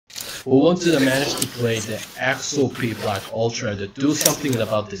who wants to manage to play the XOP Black Ultra to do something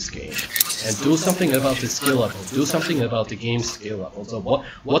about this game, and do something about the skill level, do something about the game skill level. So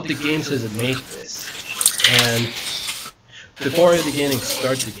what the games does it make this? And before I begin and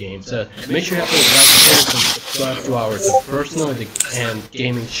start the game, so make sure you have to like, share, and subscribe to our personal and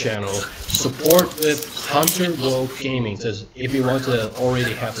gaming channel. Support with Hunter World Gaming. So if you want to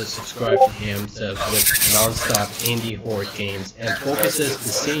already have to subscribe to him, so with non-stop indie horror games, and focuses the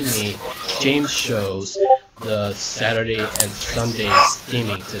same me, James shows the Saturday and Sunday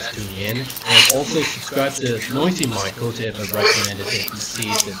gaming to tune in, and also subscribe to Noisymichael to have a recommended if you see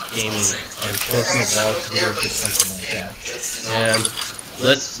the gaming and personal vlogs, videos, or something like that. And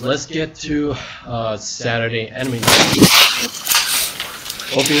let's get to Saturday anime night.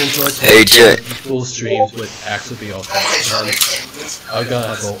 Hope you enjoyed the full streams with XOP Ultra. And I'm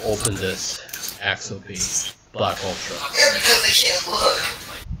gonna go open this XOP Black Ultra.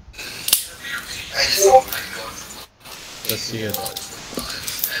 Let's see it.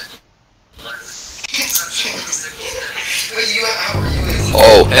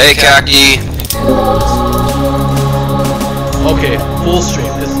 Oh, hey, Cacti. Okay, full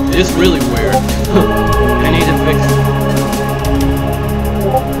stream. This is really weird. I need to fix it.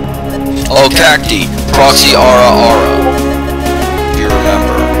 Oh, Cacti. Proxy Ara. If you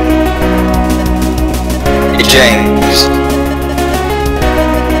remember. Hey, James.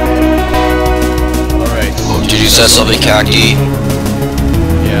 Alright. Did you say something, Cacti?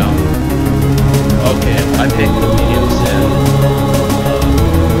 Yeah. Okay, I picked the